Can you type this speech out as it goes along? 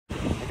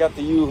got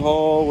the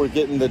U-Haul. We're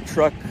getting the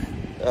truck,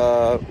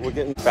 we're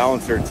getting the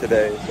balancer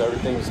today. So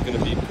everything's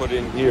gonna be put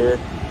in here.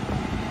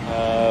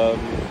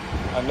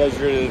 I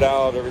measured it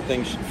out,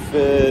 everything should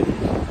fit.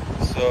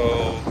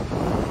 So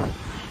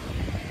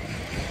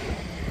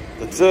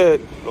that's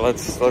it.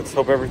 Let's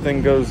hope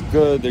everything goes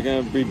good. They're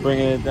gonna be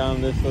bringing it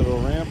down this little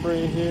ramp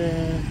right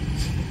here,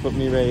 put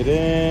me right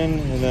in,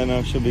 and then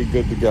I should be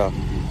good to go.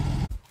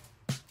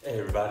 Hey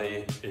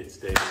everybody, it's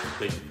David.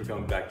 Thank you for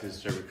coming back to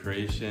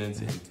Kreationz.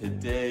 And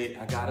today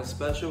I got a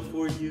special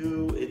for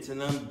you. It's an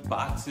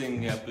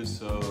unboxing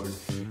episode.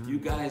 You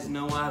guys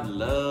know I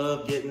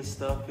love getting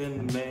stuff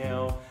in the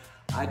mail.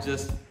 I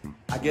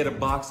get a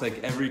box like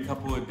every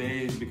couple of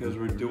days because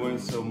we're doing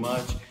so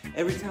much.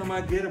 Every time I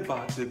get a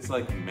box, it's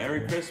like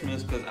Merry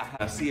Christmas, because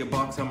I see a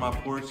box on my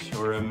porch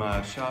or in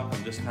my shop.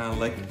 I'm just kind of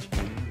like,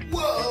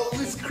 whoa,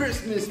 it's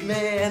Christmas,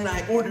 man.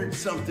 I ordered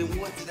something.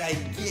 What did I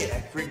get?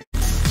 I forgot.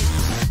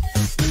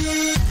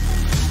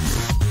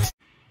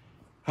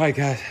 Hi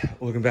guys,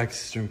 welcome back to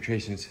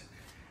Kreationz.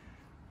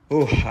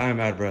 Oh, I'm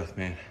out of breath,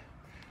 man.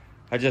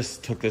 I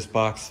just took this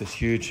box, this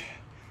huge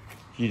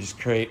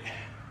crate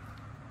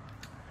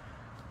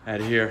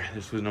out of here.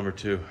 This was number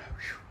 2.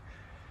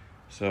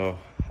 So,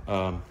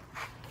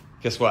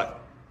 guess what?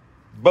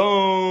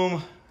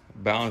 Boom!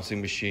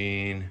 Balancing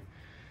machine.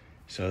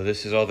 So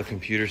this is all the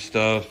computer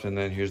stuff, and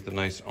then here's the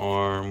nice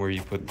arm where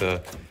you put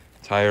the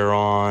tire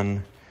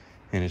on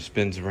and it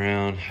spins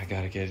around. I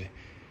gotta get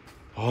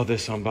all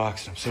this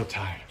unboxed. I'm so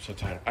tired.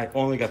 I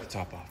only got the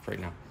top off right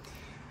now.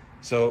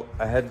 So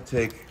I had to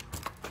take,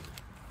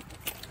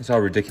 that's how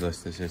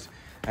ridiculous this is.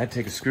 I had to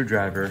take a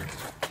screwdriver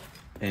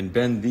and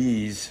bend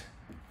these,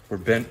 or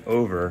bent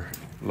over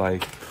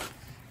like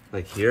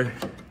here.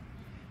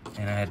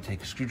 And I had to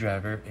take a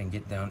screwdriver and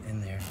get down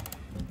in there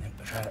and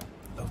try to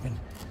open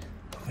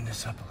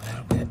this up a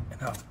little bit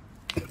and up.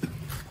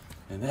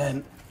 And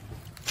then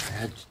I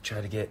had to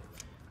try to get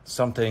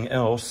something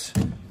else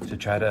to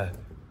try to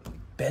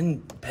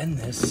bend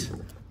this.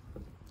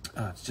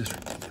 Oh, it's just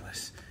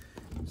ridiculous.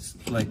 It's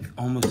like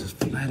almost as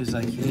flat as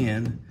I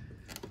can,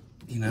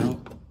 you know,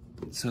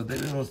 so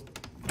that it'll,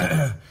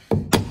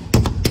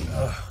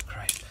 oh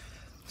Christ,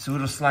 so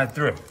it'll slide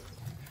through.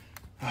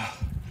 Oh.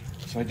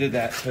 So I did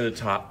that to the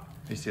top.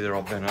 You see they're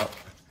all bent up.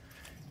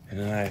 And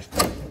then I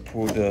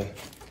pulled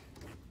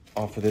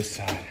off of this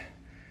side.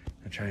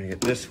 I'm trying to get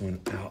this one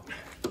out.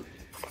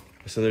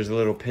 So there's a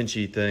little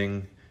pinchy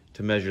thing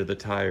to measure the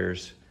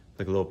tires,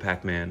 like a little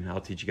Pac-Man. I'll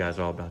teach you guys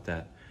all about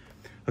that.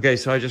 Okay,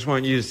 so I just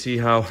want you to see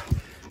how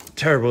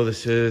terrible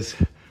this is.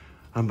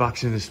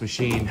 Unboxing this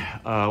machine.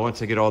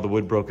 Once I get all the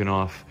wood broken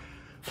off,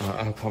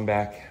 I'll come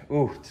back.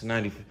 Ooh, it's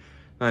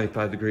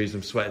 95 degrees.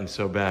 I'm sweating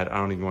so bad. I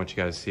don't even want you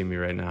guys to see me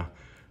right now.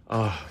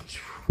 Oh,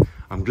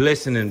 I'm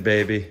glistening,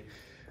 baby.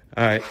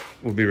 All right,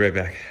 we'll be right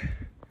back.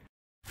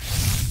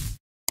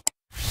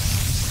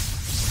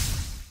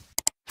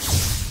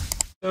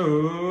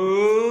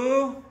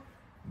 So,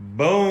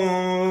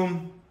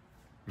 boom.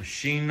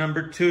 Machine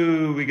number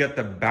 2. We got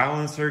the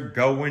balancer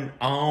going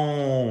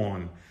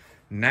on.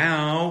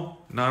 Now,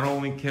 not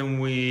only can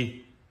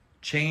we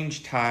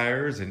change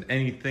tires and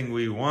anything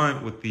we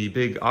want with the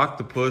big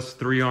octopus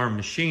 3-arm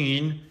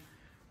machine,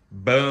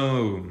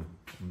 boom,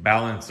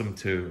 balance them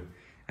too.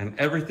 And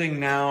everything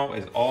now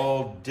is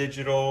all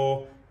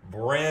digital,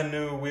 brand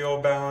new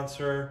wheel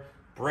balancer,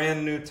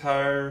 brand new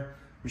tire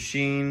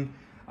machine.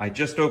 I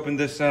just opened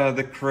this out of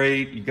the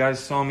crate. You guys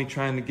saw me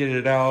trying to get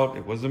it out.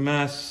 It was a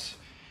mess.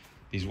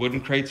 These wooden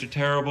crates are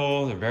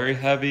terrible. They're very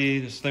heavy.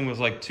 This thing was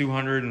like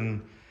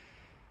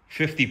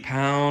 250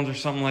 pounds or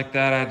something like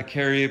that. I had to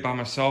carry it by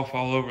myself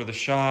all over the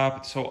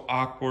shop. It's so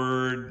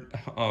awkward.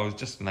 Oh, it was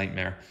just a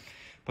nightmare.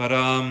 But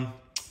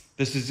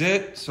this is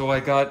it. So I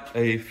got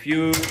a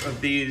few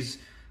of these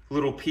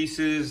little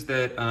pieces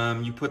that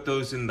you put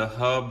those in the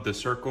hub, the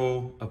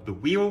circle of the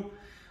wheel,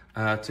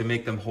 to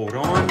make them hold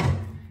on.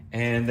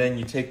 And then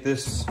you take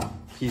this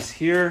piece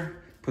here,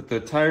 put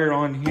the tire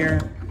on here,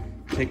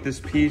 take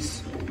this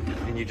piece,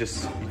 and you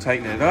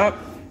tighten it up.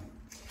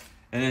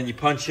 And then you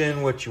punch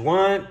in what you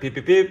want, beep,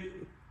 beep, beep.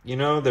 You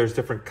know, there's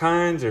different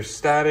kinds. There's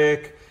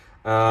static.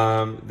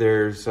 Static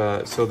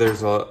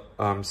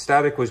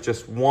was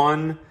just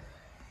one.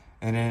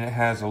 And then it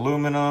has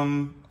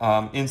aluminum,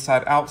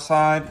 inside,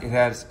 outside. It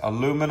has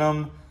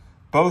aluminum,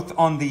 both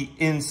on the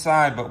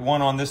inside, but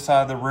one on this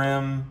side of the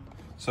rim.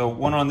 So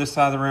one on this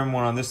side of the rim,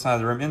 one on this side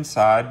of the rim.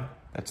 Inside,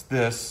 that's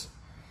this.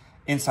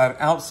 Inside,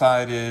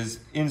 outside is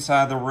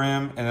inside the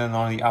rim, and then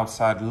on the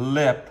outside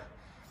lip.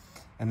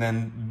 And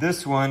then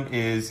this one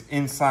is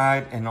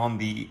inside and on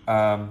the,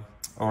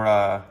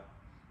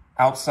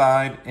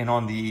 outside and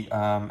on the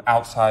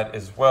outside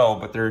as well.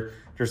 But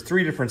there's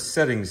 3 different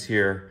settings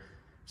here.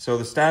 So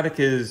the static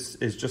is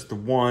just the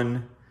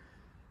one.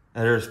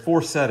 And there's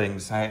 4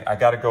 settings. I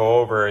got to go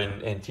over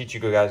and teach you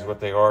guys what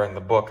they are in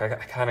the book. I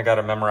kind of got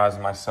to memorize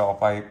them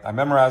myself. I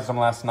memorized them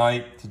last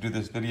night to do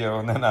this video,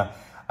 and then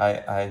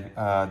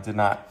I did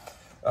not.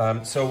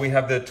 So we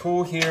have the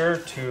tool here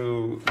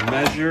to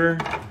measure.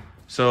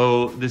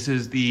 So this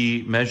is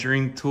the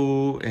measuring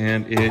tool,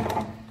 and it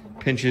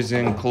pinches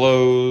in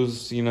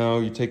close. You know,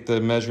 you take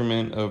the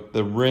measurement of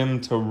the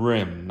rim to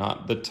rim,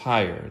 not the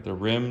tire, the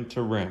rim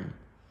to rim.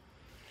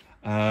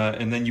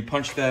 And then you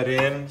punch that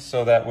in,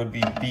 so that would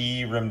be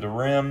B, rim to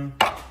rim.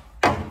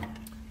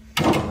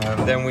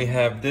 Then we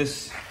have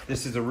this.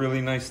 This is a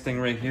really nice thing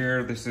right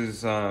here. This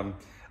is a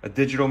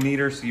digital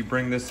meter, so you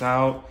bring this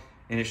out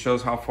and it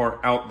shows how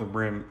far out the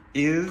rim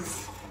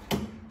is.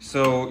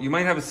 So you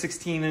might have a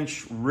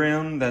 16-inch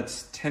rim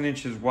that's 10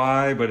 inches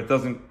wide, but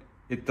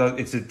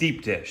it's a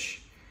deep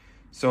dish.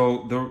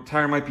 So the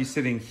tire might be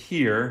sitting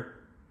here,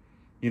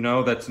 you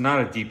know, that's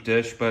not a deep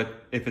dish,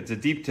 but if it's a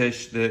deep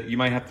dish, you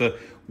might have to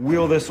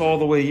wheel this all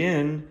the way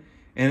in,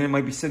 and it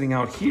might be sitting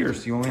out here,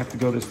 so you only have to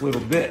go this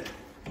little bit.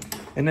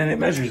 And then it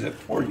measures it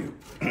for you,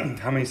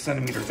 how many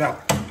centimeters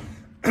out.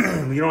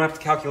 You don't have to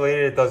calculate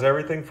it, it does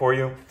everything for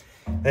you.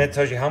 Then it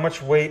tells you how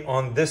much weight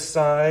on this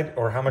side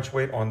or how much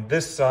weight on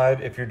this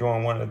side if you're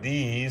doing one of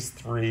these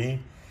three.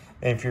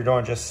 And if you're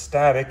doing just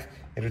static,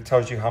 it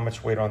tells you how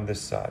much weight on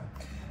this side.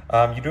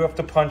 You do have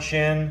to punch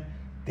in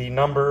the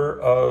number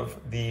of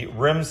the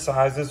rim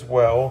size as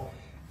well,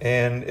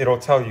 and it'll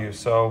tell you.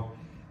 So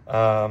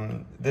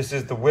this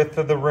is the width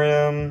of the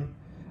rim.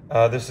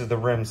 This is the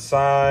rim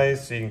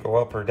size, so you can go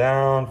up or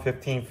down,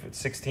 15,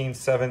 16,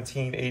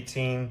 17,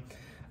 18.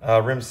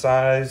 Rim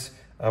size,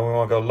 we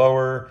want to go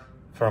lower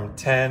from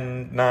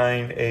 10,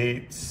 9,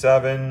 8,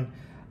 7.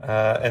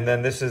 And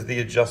then this is the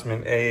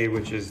adjustment A,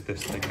 which is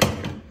this thing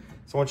right here.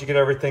 So once you get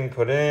everything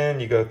put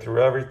in, you go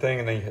through everything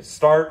and then you hit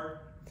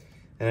start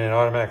and it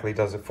automatically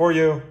does it for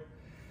you.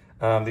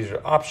 These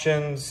are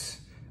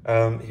options.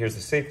 Here's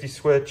the safety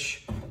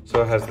switch.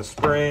 So it has the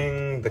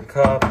spring, the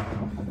cup,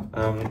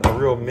 a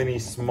real mini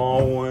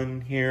small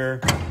one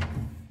here,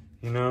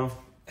 you know.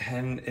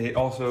 And it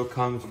also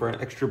comes for an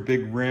extra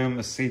big rim,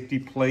 a safety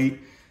plate,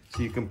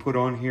 so you can put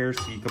on here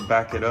so you can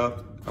back it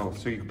up. Oh,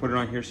 so you can put it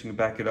on here so you can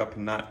back it up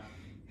and not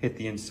hit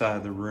the inside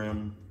of the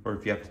rim, or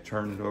if you have to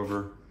turn it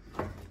over.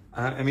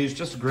 I mean, it's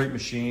just a great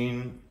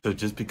machine. So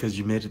just because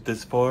you made it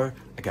this far,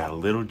 I got a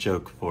little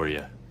joke for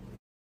you.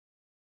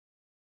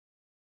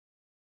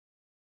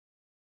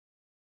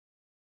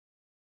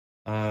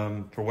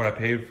 For what I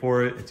paid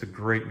for it, it's a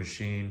great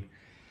machine.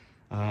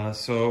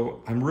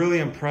 So I'm really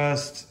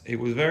impressed. It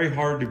was very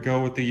hard to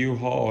go with the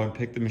U-Haul and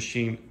pick the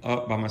machine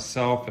up by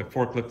myself. I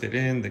forklifted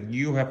in, then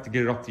you have to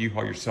get it off the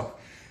U-Haul yourself.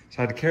 So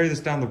I had to carry this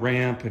down the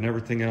ramp and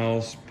everything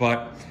else,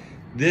 but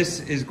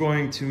this is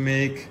going to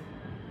make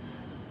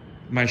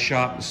my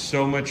shop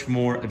so much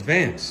more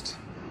advanced.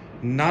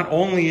 Not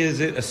only is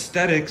it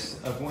aesthetics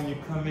of when you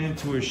come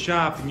into a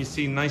shop and you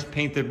see nice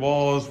painted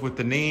walls with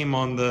the name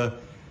on the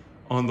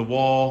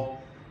wall,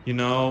 you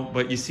know,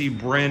 but you see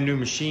brand new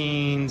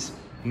machines,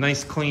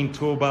 nice clean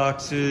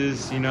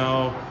toolboxes, you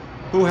know.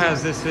 Who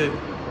has this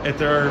at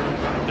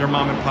their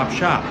mom and pop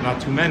shop?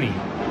 Not too many.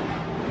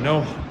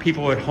 No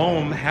people at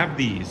home have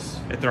these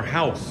at their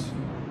house.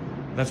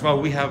 That's why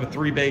we have a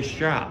 3-bay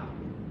shop.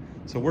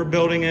 So we're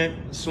building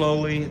it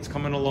slowly, it's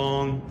coming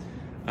along.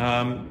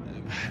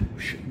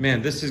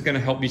 Man, this is gonna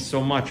help me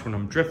so much when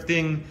I'm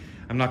drifting.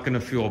 I'm not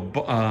gonna feel,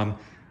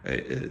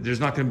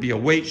 there's not gonna be a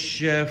weight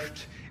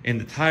shift and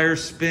the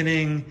tires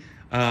spinning.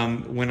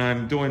 When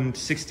I'm doing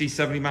 60,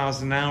 70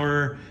 miles an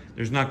hour,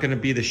 there's not gonna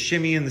be the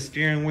shimmy in the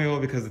steering wheel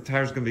because the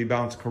tire's gonna be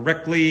balanced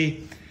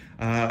correctly.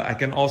 I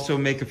can also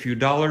make a few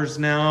dollars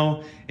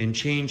now and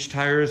change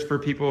tires for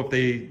people if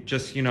they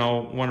just, you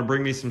know, wanna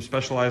bring me some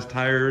specialized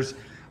tires.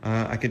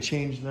 I could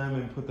change them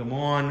and put them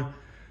on.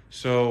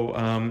 So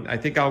I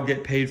think I'll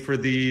get paid for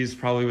these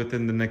probably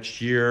within the next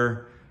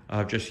year,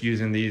 just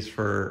using these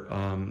for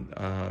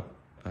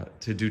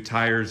to do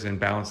tires and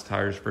balance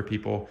tires for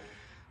people.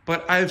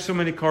 But I have so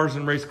many cars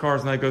and race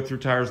cars and I go through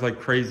tires like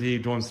crazy,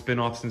 doing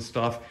spin-offs and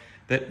stuff,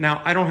 that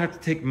now I don't have to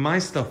take my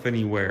stuff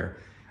anywhere.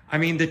 I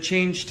mean, to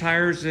change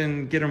tires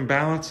and get them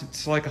balanced,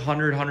 it's like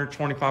 100,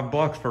 125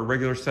 bucks for a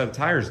regular set of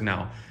tires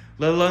now,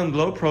 let alone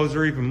low pros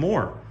are even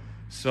more.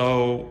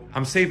 So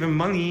I'm saving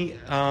money.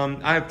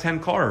 I have 10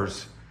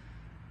 cars.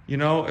 You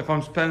know, if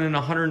I'm spending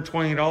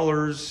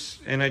 $120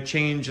 and I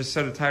change a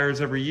set of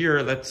tires every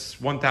year, that's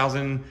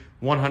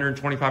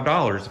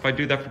 $1,125. If I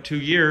do that for 2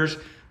 years,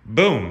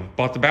 boom,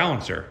 bought the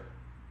balancer.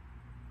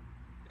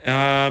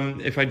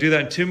 If I do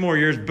that in 2 more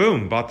years,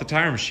 boom, bought the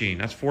tire machine.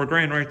 That's $4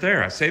 grand right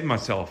there. I saved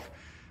myself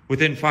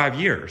within 5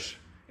 years.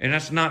 And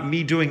that's not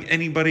me doing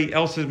anybody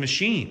else's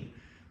machine.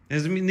 I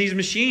mean, these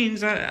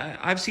machines,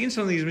 I've seen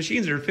some of these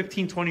machines that are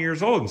 15, 20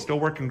 years old and still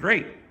working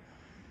great.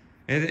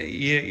 And,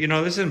 you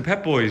know, this isn't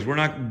Pep Boys. We're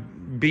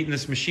not beating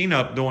this machine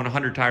up doing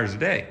 100 tires a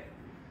day.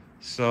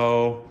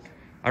 So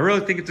I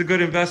really think it's a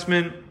good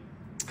investment.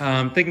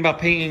 Thinking about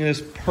painting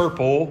this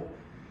purple.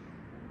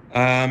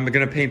 I'm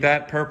going to paint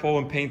that purple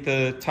and paint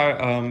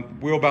the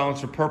wheel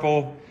balancer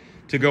purple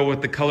to go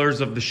with the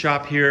colors of the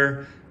shop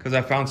here, because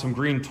I found some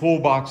green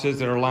toolboxes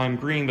that are lime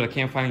green, but I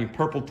can't find any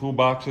purple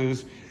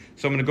toolboxes.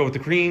 So I'm going to go with the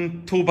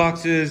green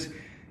toolboxes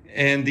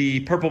and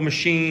the purple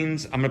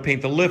machines. I'm going to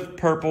paint the lift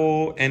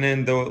purple and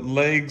then the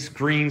legs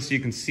green so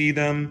you can see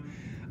them.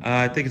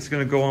 I think it's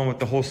going to go on with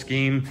the whole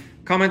scheme.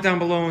 Comment down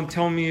below and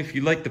tell me if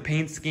you like the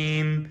paint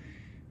scheme.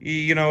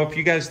 You know, if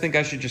you guys think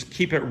I should just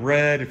keep it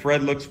red, if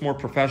red looks more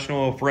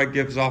professional, if red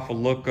gives off a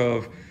look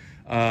of,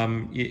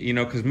 you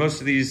know, because most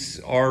of these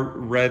are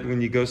red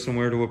when you go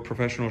somewhere to a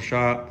professional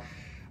shop.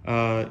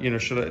 You know,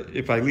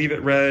 if I leave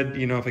it red,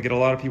 you know, if I get a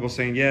lot of people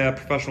saying, yeah,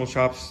 professional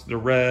shops, they're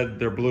red,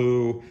 they're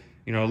blue,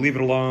 you know, leave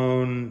it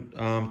alone,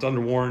 it's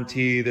under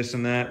warranty, this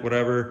and that,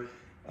 whatever.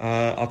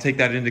 I'll take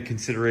that into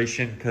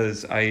consideration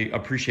because I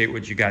appreciate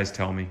what you guys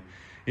tell me.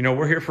 You know,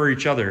 we're here for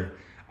each other.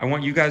 I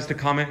want you guys to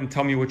comment and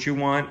tell me what you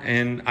want,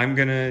 and I'm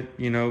gonna,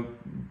 you know,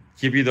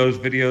 give you those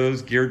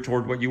videos geared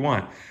toward what you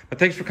want. But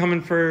thanks for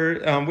coming for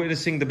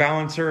witnessing the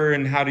balancer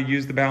and how to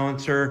use the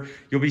balancer.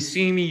 You'll be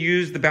seeing me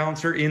use the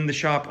balancer in the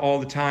shop all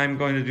the time. I'm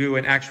going to do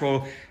an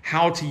actual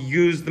how to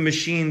use the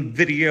machine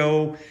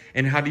video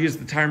and how to use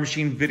the tire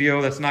machine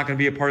video. That's not going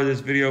to be a part of this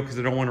video because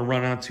I don't want to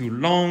run out too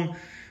long.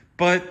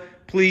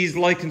 But please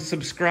like and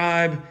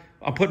subscribe.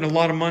 I'm putting a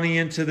lot of money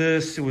into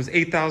this. It was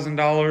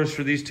 $8,000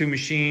 for these two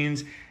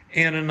machines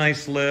and a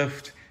nice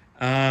lift.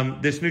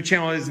 This new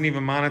channel isn't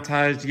even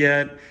monetized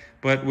yet,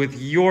 but with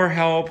your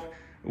help,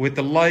 with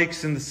the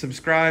likes and the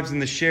subscribes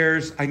and the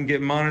shares, I can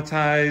get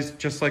monetized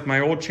just like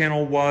my old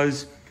channel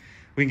was.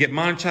 We can get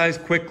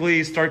monetized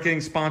quickly, start getting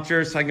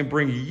sponsors so I can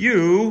bring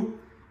you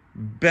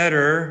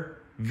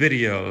better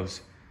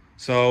videos.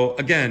 So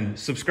again,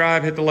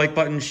 subscribe, hit the like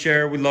button,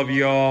 share. We love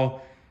you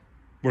all.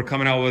 We're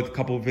coming out with a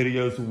couple of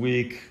videos a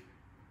week.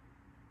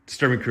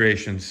 Disturbing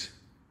Kreationz.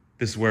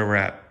 This is where we're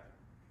at.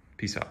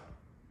 Peace out.